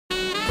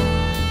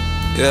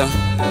Yeah.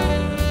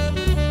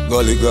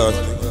 Golly God.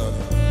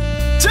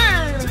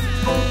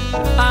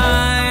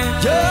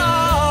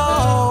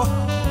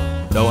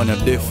 That one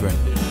are different.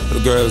 The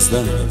girls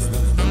then.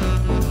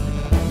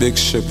 Big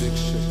ship.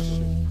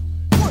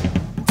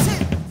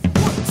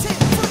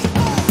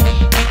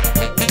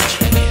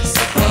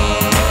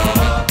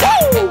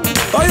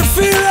 How you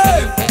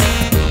feeling?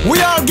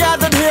 We all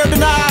gathered here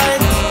tonight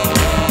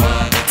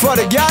for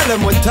the gal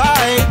them with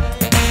tight.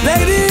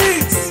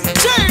 Ladies,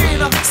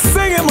 Chino,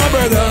 sing it, my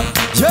brother.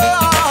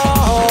 Yeah.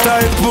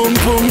 Tight boom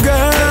boom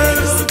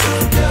girls,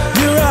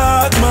 you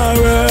rock my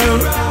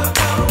world.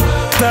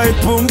 Tight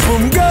boom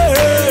boom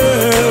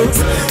girls,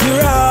 you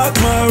rock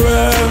my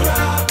world.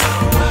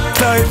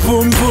 Tight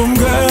boom boom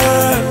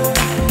girl,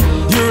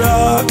 you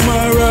rock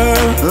my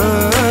world.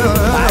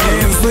 I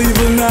ain't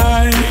sleeping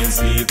night.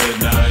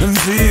 And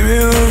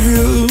dreaming of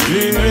you.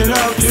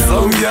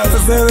 Some girls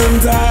are selling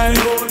time.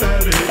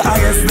 I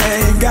guess they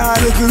ain't got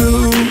a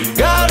clue.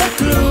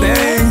 They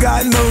ain't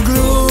got no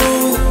glue.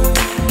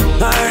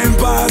 I ain't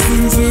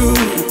passing through.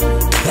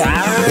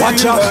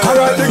 Watch out,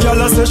 alright, the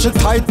girl say she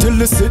tight till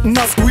the sitting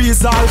a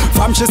squeeze her.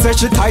 Fam she say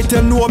she tight,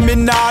 you know me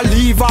nah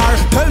leave her.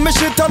 Tell me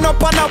she turn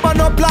up and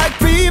up like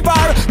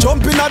fever.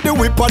 Jumping at the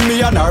whip on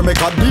me and her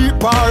make a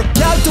deeper.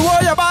 Girl, to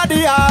where your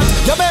body at,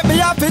 you make me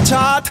happy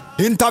chat.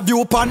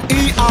 Interview pan ER.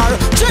 I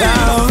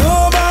don't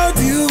know about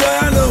you,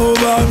 but I know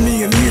about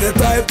me. And me the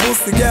type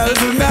pussy girl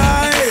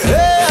tonight.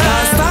 Yeah.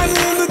 I'm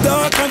standing in the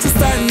dark and she's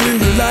standing in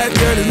the light.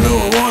 Girl, you know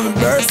I wanna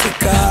burst the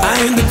car.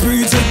 I ain't the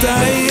preacher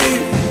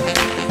type.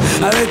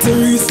 I let her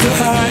reach the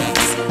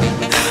heights.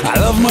 I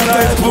love my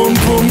tight boom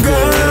boom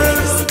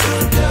girls.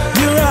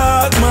 You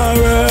rock my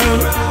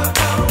world.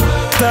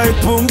 Tight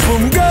boom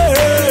boom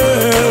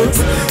girls.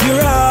 You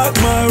rock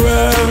my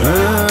world.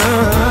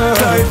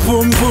 Tight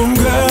boom boom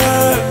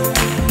girl.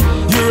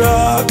 You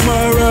rock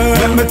my world.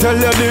 Let me tell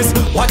you this,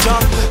 watch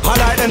out. I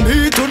like them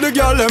beat to the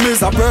girl, them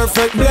is a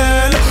perfect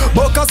blend.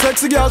 Book a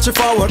sexy girl, she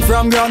forward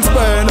from Grand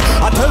Spain.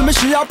 I tell me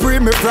she a pre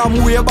me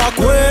from way back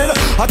when.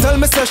 I tell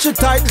me say she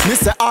tight, me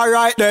say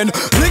alright then.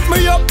 Lick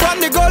me up on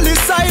the gully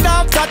side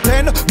after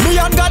 10. Me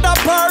and God a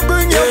par,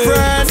 bring your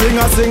friend.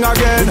 Sing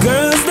again. The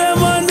girls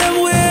them on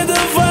them way the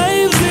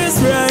vibes is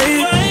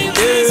right.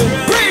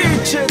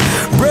 Preach it.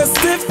 Breast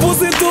stiff,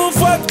 pussy too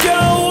fat,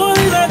 can't hold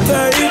that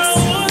tight.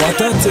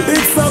 What a thing.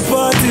 It's a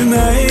party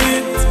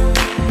night.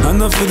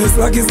 And I feel this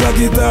lucky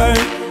time.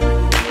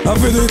 I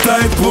feel the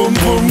tight boom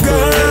boom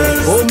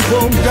girls. Boom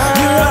boom girl.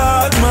 You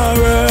rock my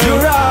world. You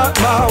rock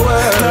my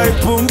world. Tight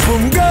boom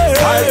boom girls.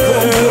 Tight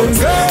boom boom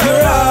girl. You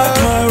rock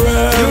my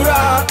world. You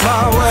rock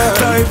my world.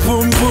 Tight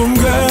boom boom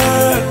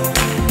girl.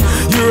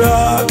 You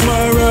rock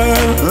my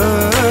world.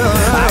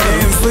 I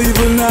ain't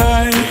sleeping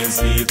night.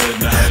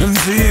 I'm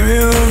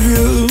dreaming of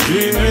you.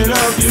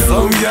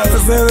 Some girls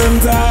are selling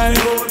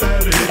time.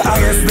 I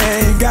guess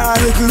they ain't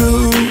got a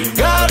clue.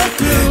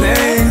 They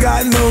ain't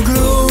got no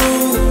glue.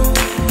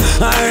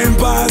 I ain't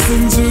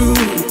passing through.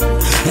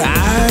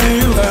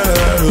 I'm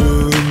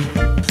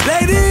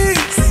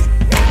ladies.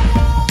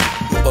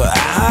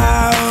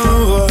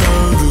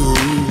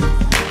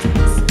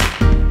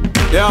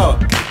 Yo,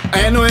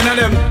 I know in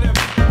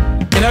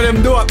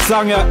them dope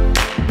song, you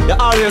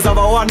always have a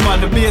one man,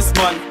 the bass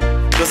man,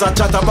 just a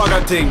chat about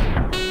a thing.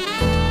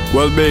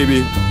 Well,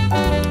 baby,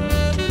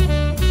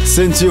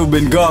 since you've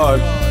been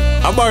gone,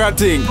 about a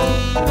thing.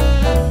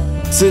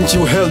 Since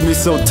you held me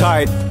so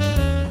tight,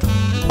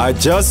 I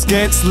just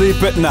can't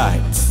sleep at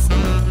night.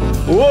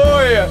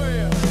 Whoa, yeah.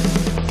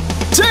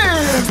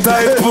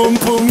 Tight boom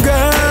boom girl.